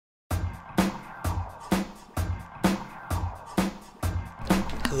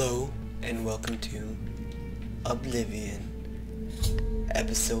Hello and welcome to Oblivion,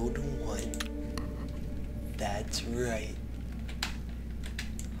 Episode 1. That's right.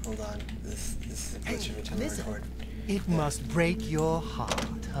 Hold on, this is a glitch every time I record. It must break your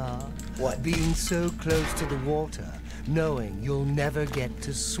heart, huh? What? Being so close to the water, knowing you'll never get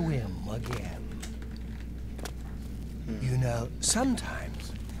to swim again. You know,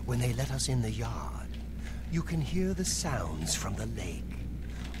 sometimes when they let us in the yard, you can hear the sounds from the lake.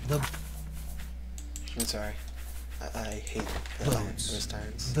 I'm sorry. I hate those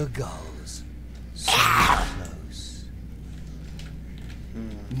times. The gulls. So close.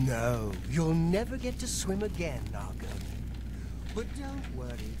 No, you'll never get to swim again, Nargoni. But don't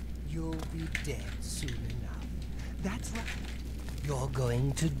worry, you'll be dead soon enough. That's right. You're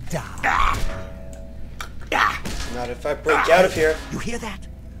going to die. Not if I break out of here. You hear that?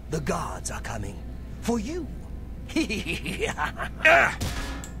 The guards are coming. For you.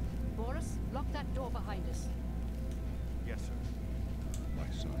 Boris, lock that door behind us. Yes, sir. My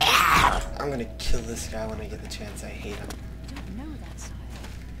son. I'm gonna kill this guy when I get the chance. I hate him. I don't know that, sire.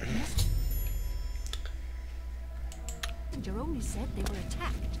 Messenger only said they were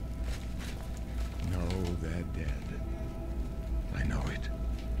attacked. No, they're dead. I know it.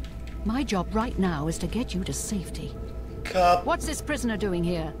 My job right now is to get you to safety. Cop. What's this prisoner doing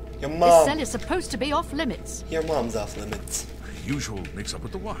here? Your This mom. cell is supposed to be off limits. Your mom's off limits. Usual mix-up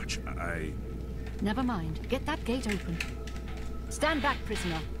with the watch. Never mind. Get that gate open. Stand back,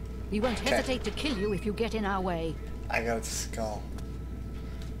 prisoner. We won't Okay. hesitate to kill you if you get in our way. I got its skull.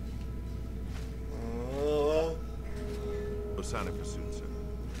 No sign of pursuit, sir.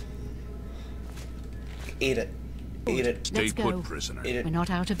 Eat it. Eat it. Stay Let's put, go. prisoner. Eat it. We're not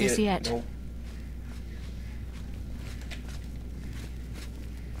out of Eat this it. yet. Nope.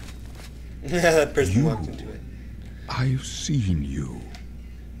 That person walked into it. I've seen you.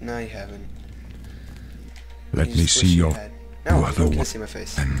 No, you haven't. Let You me just see wish you your had. No, you I'm are the not gonna one see my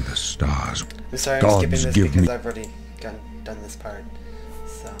face. and the stars. I'm sorry, I'm Gods skipping this give because me- I've already done this part.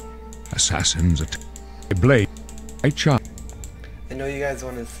 So, Assassins at a blade. I chop. I know you guys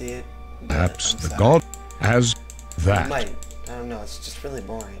want to see it. but Perhaps I'm the sorry. god has I that. might. I don't know. It's just really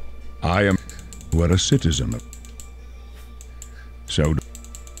boring. I am a citizen of. So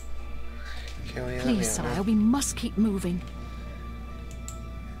Okay, well, yeah, let me Please, out now. sire, we must keep moving.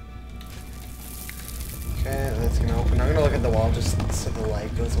 Okay, that's gonna open. I'm gonna look at the wall just so the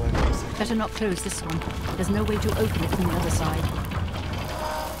light goes away for a second. Better not close this one. There's no way to open it from the other side.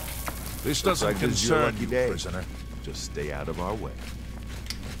 This doesn't Like this is your concern lucky you, day. prisoner. Just stay out of our way.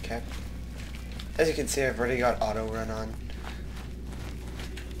 Okay. As you can see, I've already got auto run on.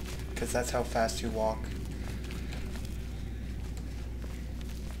 Because that's how fast you walk.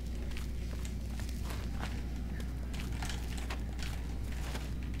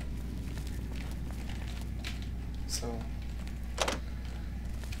 So,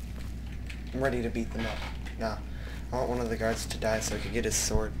 I'm ready to beat them up. Nah, I want one of the guards to die so I can get his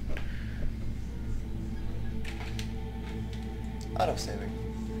sword. Auto saving.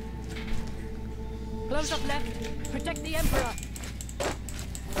 Close up left. Protect the Emperor.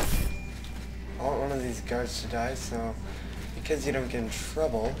 I want one of these guards to die, so because you don't get in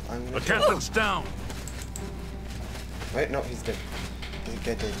trouble, I'm gonna. The captain's down. Wait, no, he's dead. He's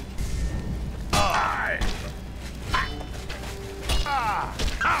dead.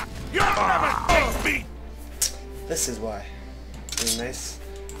 You'll never take me. This is why. With a nice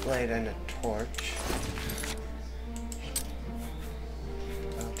blade and a torch.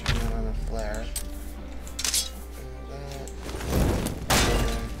 I'll turn that on a flare.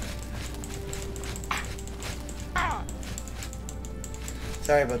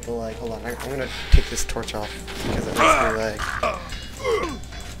 Sorry about the lag. Hold on, I'm gonna take this torch off because it makes me lag.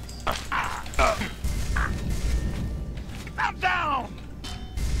 I'm down.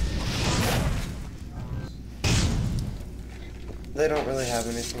 They don't really have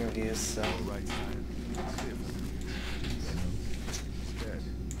anything of use, so. Right side. Dead.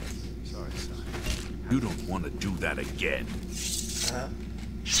 Sorry, son. You don't want to do that again.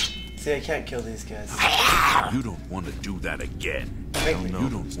 See, I can't kill these guys. You don't want to do that again. Make me. You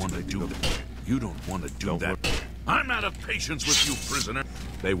don't want to do that. You don't want to do that. I'm out of patience with you, prisoner.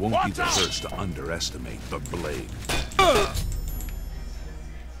 They won't be the first to underestimate the blade.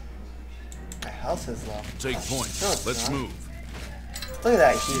 My house is low. Take point. No, it's Let's not. move. Look at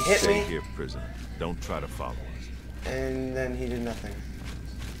that, he hit Stay me, here, prisoner. Don't try to follow us. and then he did nothing.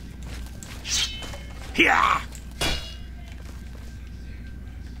 Yeah.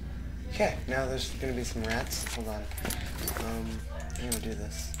 Okay, now there's gonna be some rats. Hold on. I'm gonna do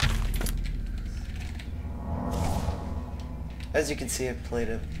this. As you can see, I've played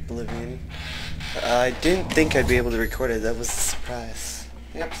Oblivion. I didn't think I'd be able to record it. That was a surprise.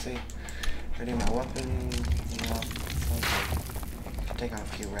 Yep, see. Ready my weapon. Yeah, I'll take on a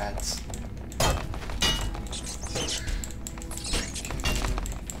few rats.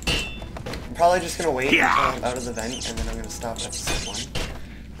 I'm probably just gonna wait until I'm out of the vent, and then I'm gonna stop at episode 1.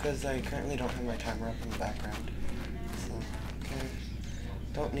 Because I currently don't have my timer up in the background. So, okay.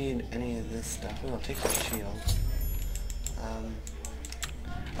 Don't need any of this stuff. Oh, I'll take the shield.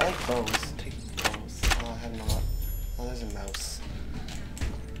 I like bows. Take bows. Oh, I have no up. Oh, there's a mouse.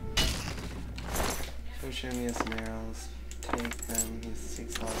 Show me some arrows. Take them. He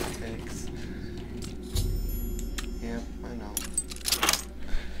seeks all the pigs. Yep, I know.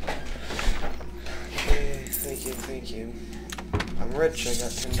 Okay, thank you. I'm rich, I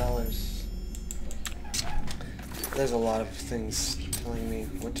got $10. There's a lot of things telling me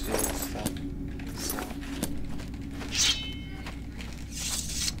what to do with stuff. So.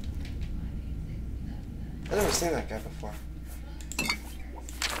 I've never seen that guy before.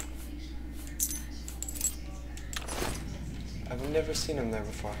 I've never seen him there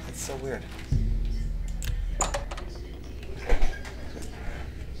before. It's so weird.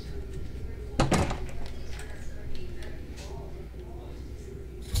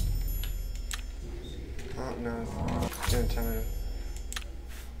 Oh no, didn't tell me to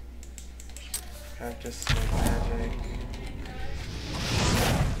practice some magic.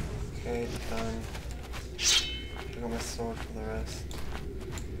 Okay, done. I got my sword for the rest.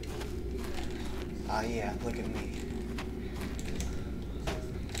 Ah yeah, look at me.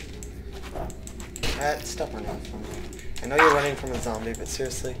 Cat, stop running from me. I know you're running from a zombie, but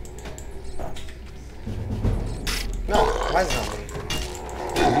seriously. No, my zombie.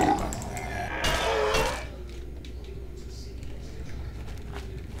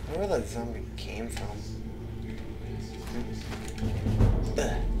 I wonder where that zombie came from.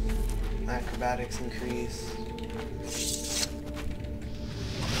 Ugh. Acrobatics increase.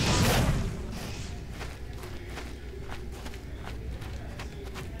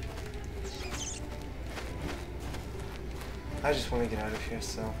 I just want to get out of here,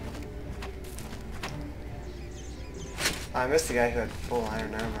 so. I missed the guy who had full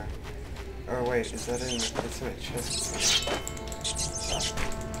iron armor. Or wait, is that in? It's in a chest.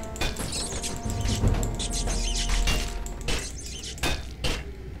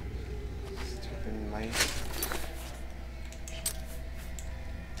 Stupid mice.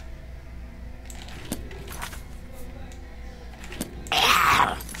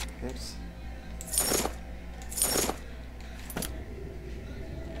 Oops.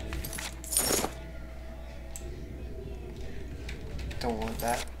 Don't want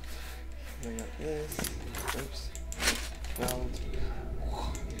that. I got this. Oops. Weld.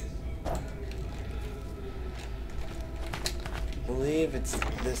 I believe it's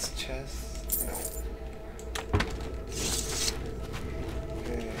this chest. No.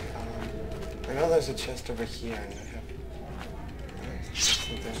 Okay, I know there's a chest over here and I have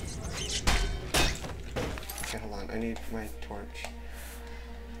something. Okay, hold on. I need my torch.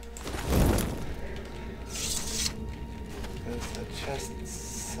 There's a chest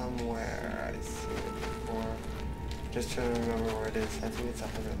somewhere. I see it before. Just trying to remember where it is. I think it's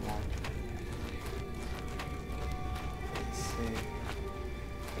up a bit more. Let's see.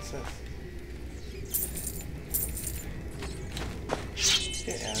 What's this?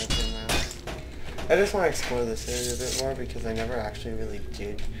 Get out of here, mouse. I just want to explore this area a bit more because I never actually really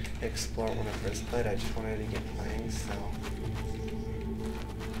did explore it when I first played. I just wanted to get playing, so.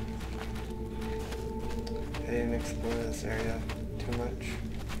 I didn't explore this area too much.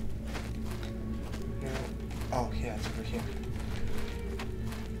 Yeah. Oh, yeah, it's over here.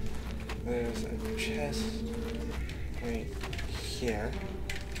 There's a chest right here.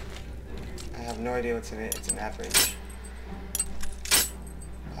 I have no idea what's in it. It's an average.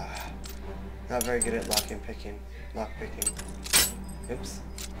 Not very good at lock picking. Oops.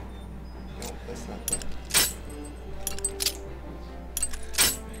 No, that's not good.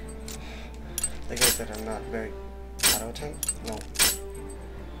 Like I said, I'm not very auto attempt. No.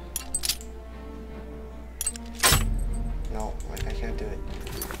 No, like I can't do it.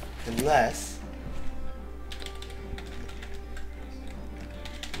 Unless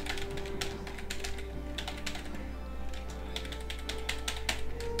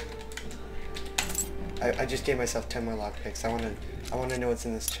I just gave myself 10 more lockpicks. I wanna know what's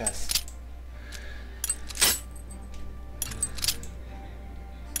in this chest.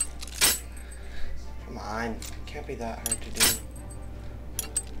 Come on, can't be that hard to do.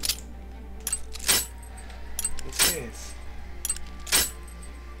 I'm serious.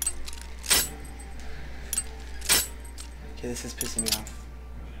 Okay, this is pissing me off.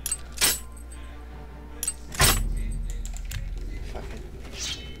 Fuck it.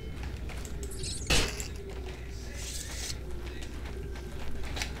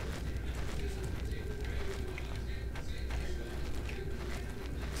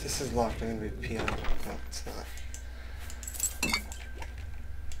 This is locked. I'm gonna be peeing. No, it's not.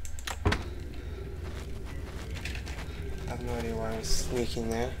 I have no idea why I was sneaking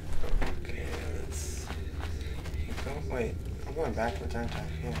there. Okay, let's keep going. Wait, I'm going backwards, aren't I?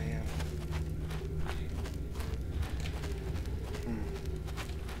 Yeah, I am.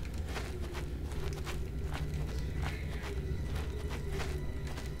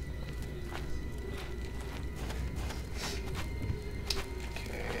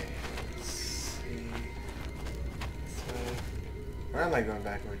 Where am I going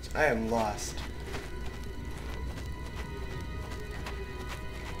backwards? I am lost.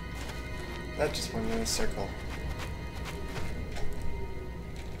 That just went in a circle.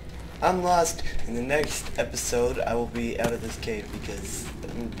 I'm lost. In the next episode, I will be out of this cave because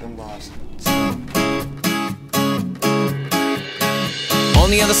I'm lost. On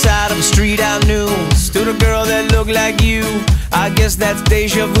the other side of the street I knew stood a girl that looked like you. I guess that's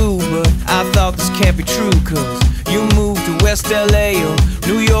deja vu, but I thought this can't be true, cause you moved to West LA or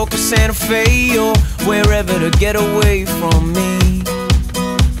New York or Santa Fe or wherever to get away from me.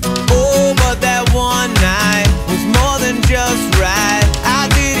 Oh, but that one night was more than just right.